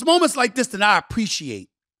 it's moments like this that I appreciate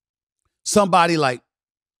somebody like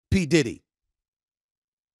P. Diddy,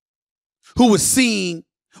 who was seen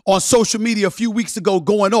on social media a few weeks ago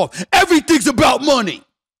going off. Everything's about money.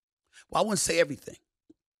 Well, I wouldn't say everything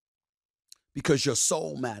because your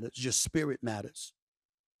soul matters, your spirit matters.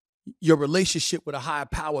 your relationship with a higher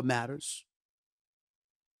power matters.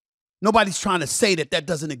 Nobody's trying to say that that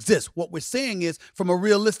doesn't exist. What we're saying is, from a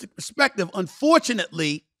realistic perspective,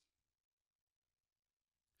 unfortunately,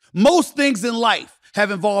 most things in life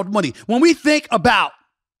have involved money. When we think about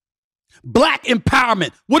black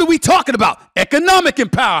empowerment, what are we talking about? Economic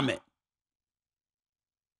empowerment.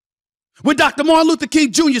 When Dr. Martin Luther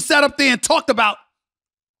King Jr. sat up there and talked about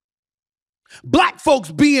black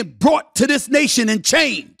folks being brought to this nation in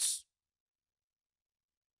chains,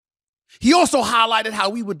 he also highlighted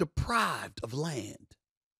how we were deprived of land.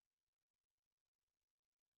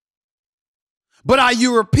 But our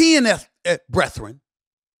European brethren,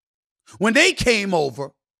 when they came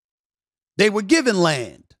over, they were given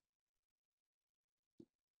land.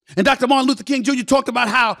 And Dr. Martin Luther King Jr. talked about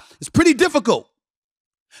how it's pretty difficult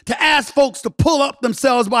to ask folks to pull up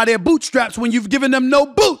themselves by their bootstraps when you've given them no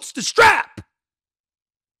boots to strap.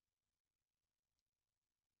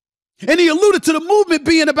 And he alluded to the movement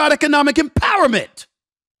being about economic empowerment.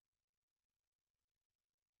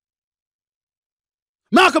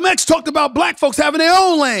 Malcolm X talked about black folks having their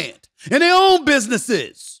own land and their own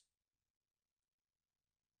businesses,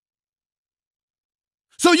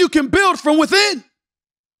 so you can build from within.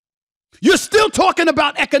 You're still talking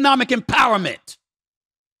about economic empowerment.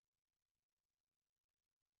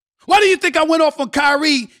 Why do you think I went off on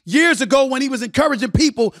Kyrie years ago when he was encouraging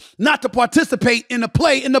people not to participate in the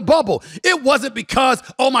play in the bubble? It wasn't because,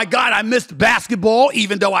 oh my God, I missed basketball,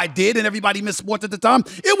 even though I did, and everybody missed sports at the time.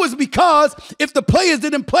 It was because if the players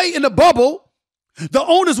didn't play in the bubble, the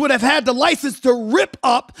owners would have had the license to rip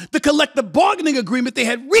up the collective bargaining agreement they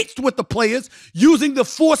had reached with the players using the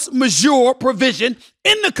force majeure provision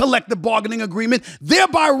in the collective bargaining agreement,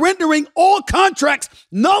 thereby rendering all contracts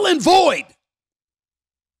null and void.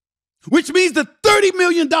 Which means the $30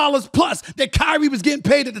 million plus that Kyrie was getting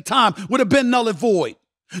paid at the time would have been null and void.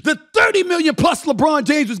 The $30 million plus LeBron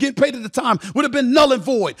James was getting paid at the time would have been null and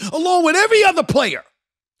void, along with every other player.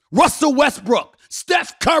 Russell Westbrook,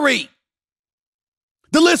 Steph Curry.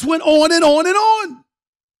 The list went on and on and on.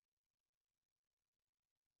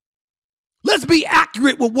 Let's be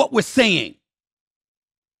accurate with what we're saying.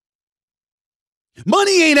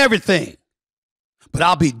 Money ain't everything, but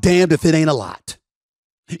I'll be damned if it ain't a lot.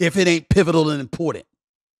 If it ain't pivotal and important.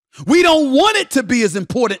 We don't want it to be as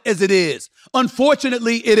important as it is.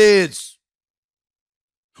 Unfortunately, it is.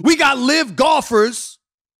 We got live golfers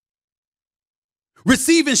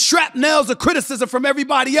receiving shrapnels of criticism from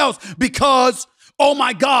everybody else because, oh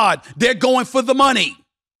my God, they're going for the money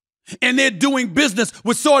and they're doing business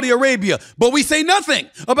with Saudi Arabia. But we say nothing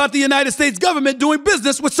about the United States government doing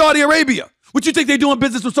business with Saudi Arabia. What you think they're doing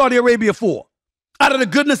business with Saudi Arabia for? Out of the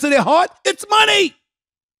goodness of their heart? It's money.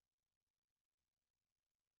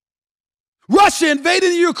 Russia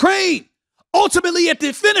invading Ukraine. Ultimately, at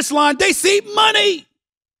the finish line, they see money.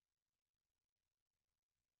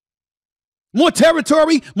 More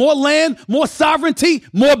territory, more land, more sovereignty,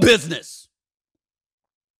 more business.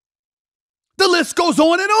 The list goes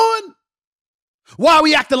on and on. Why are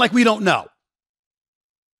we acting like we don't know?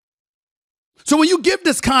 So when you give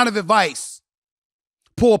this kind of advice,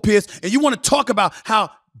 Paul Pierce, and you want to talk about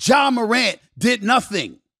how Ja Morant did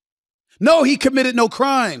nothing. No, he committed no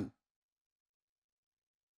crime.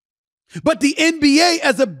 But the NBA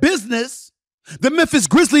as a business, the Memphis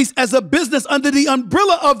Grizzlies as a business under the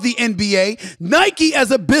umbrella of the NBA, Nike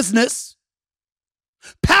as a business,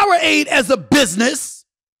 Powerade as a business,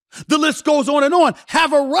 the list goes on and on,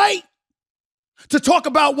 have a right to talk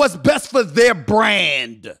about what's best for their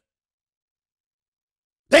brand.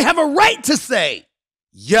 They have a right to say,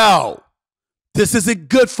 yo, this isn't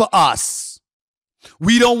good for us.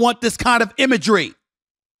 We don't want this kind of imagery.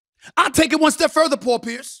 I'll take it one step further, Paul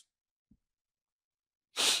Pierce.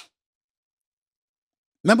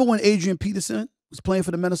 Remember when Adrian Peterson was playing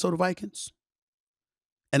for the Minnesota Vikings?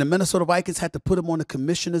 And the Minnesota Vikings had to put him on the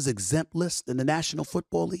commissioner's exempt list in the National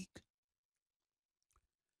Football League?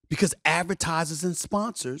 Because advertisers and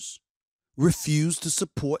sponsors refused to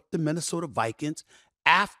support the Minnesota Vikings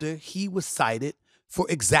after he was cited for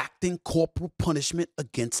exacting corporal punishment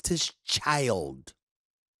against his child.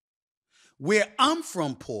 Where I'm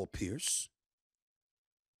from, Paul Pierce,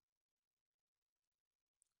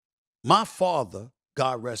 my father,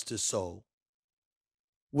 God rest his soul,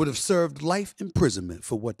 would have served life imprisonment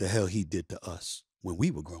for what the hell he did to us when we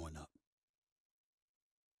were growing up.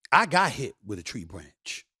 I got hit with a tree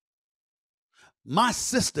branch. My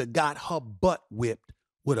sister got her butt whipped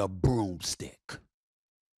with a broomstick.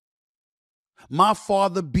 My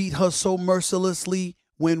father beat her so mercilessly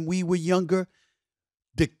when we were younger,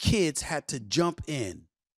 the kids had to jump in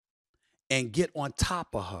and get on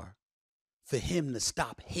top of her for him to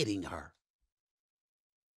stop hitting her.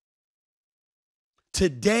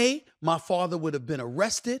 Today, my father would have been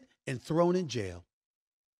arrested and thrown in jail.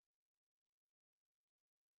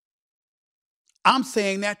 I'm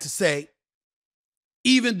saying that to say,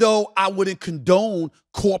 even though I wouldn't condone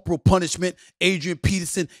corporal punishment, Adrian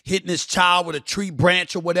Peterson hitting his child with a tree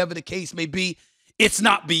branch or whatever the case may be, it's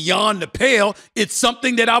not beyond the pale. It's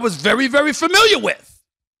something that I was very, very familiar with.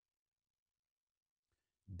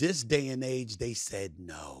 This day and age, they said,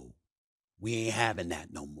 no, we ain't having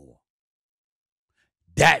that no more.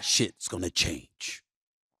 That shit's going to change.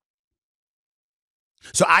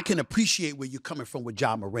 So I can appreciate where you're coming from with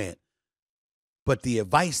Ja Morant, but the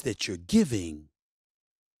advice that you're giving,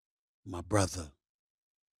 my brother,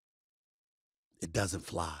 it doesn't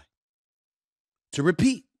fly. To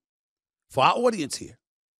repeat, for our audience here,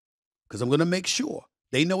 because I'm going to make sure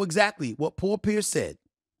they know exactly what Paul Pierce said.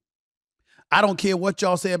 I don't care what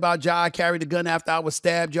y'all say about Ja. I carried a gun after I was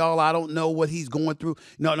stabbed, y'all. I don't know what he's going through.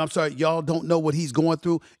 No, I'm sorry. Y'all don't know what he's going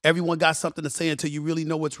through. Everyone got something to say until you really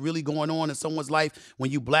know what's really going on in someone's life.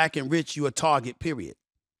 When you black and rich, you a target, period.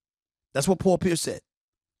 That's what Paul Pierce said.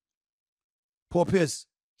 Paul Pierce,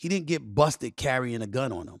 he didn't get busted carrying a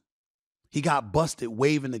gun on him. He got busted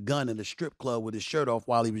waving the gun in a strip club with his shirt off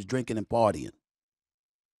while he was drinking and partying.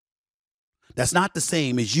 That's not the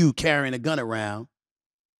same as you carrying a gun around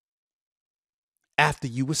after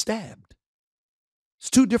you were stabbed.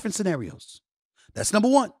 It's two different scenarios. That's number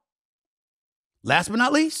one. Last but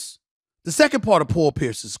not least, the second part of Paul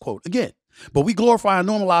Pierce's quote. Again, but we glorify and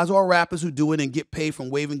normalize all rappers who do it and get paid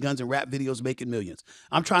from waving guns and rap videos making millions.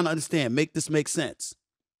 I'm trying to understand, make this make sense.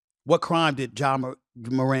 What crime did Ja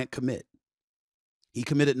Morant commit? He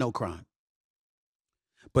committed no crime.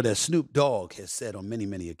 But as Snoop Dogg has said on many,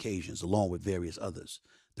 many occasions, along with various others,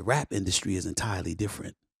 the rap industry is entirely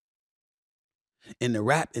different. In the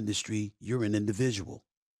rap industry, you're an individual.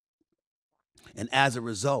 And as a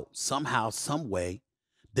result, somehow, some way,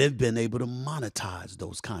 they've been able to monetize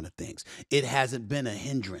those kind of things. It hasn't been a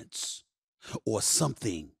hindrance or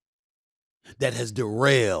something that has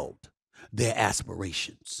derailed their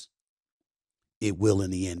aspirations. It will in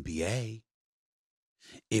the NBA.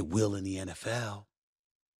 It will in the NFL.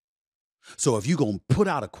 So if you're going to put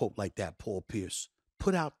out a quote like that, Paul Pierce,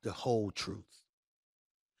 put out the whole truth.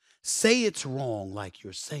 Say it's wrong like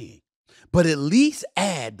you're saying, but at least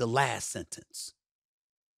add the last sentence.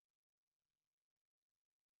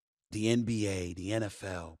 The NBA, the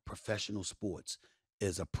NFL, professional sports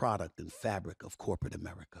is a product and fabric of corporate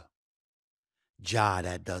America. Ja,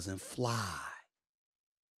 that doesn't fly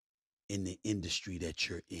in the industry that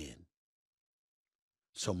you're in.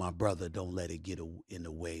 So my brother, don't let it get in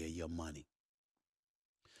the way of your money.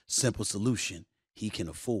 Simple solution, he can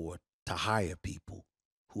afford to hire people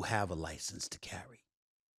who have a license to carry.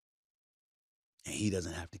 And he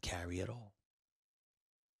doesn't have to carry at all.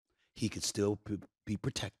 He could still be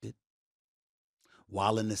protected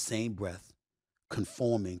while in the same breath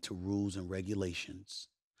conforming to rules and regulations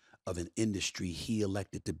of an industry he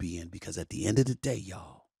elected to be in. Because at the end of the day,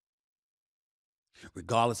 y'all,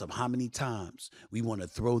 regardless of how many times we want to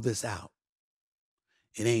throw this out,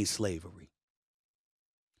 it ain't slavery.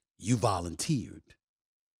 You volunteered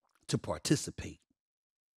to participate,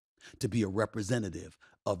 to be a representative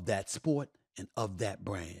of that sport and of that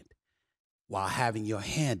brand while having your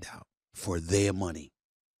hand out for their money.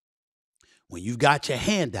 When you got your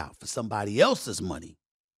hand out for somebody else's money,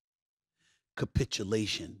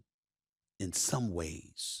 capitulation in some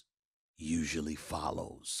ways usually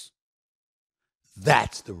follows.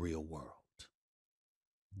 That's the real world.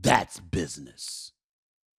 That's business.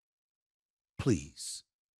 Please,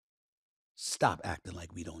 stop acting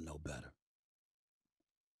like we don't know better.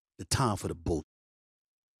 The time for the bull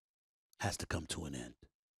has to come to an end.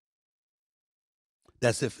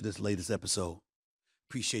 That's it for this latest episode.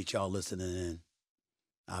 Appreciate y'all listening in.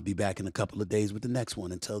 I'll be back in a couple of days with the next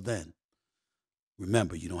one. Until then,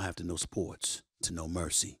 remember, you don't have to know sports to know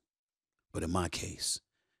mercy. But in my case,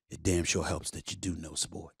 it damn sure helps that you do know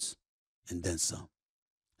sports. And then some.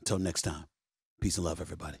 Until next time, peace and love,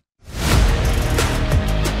 everybody.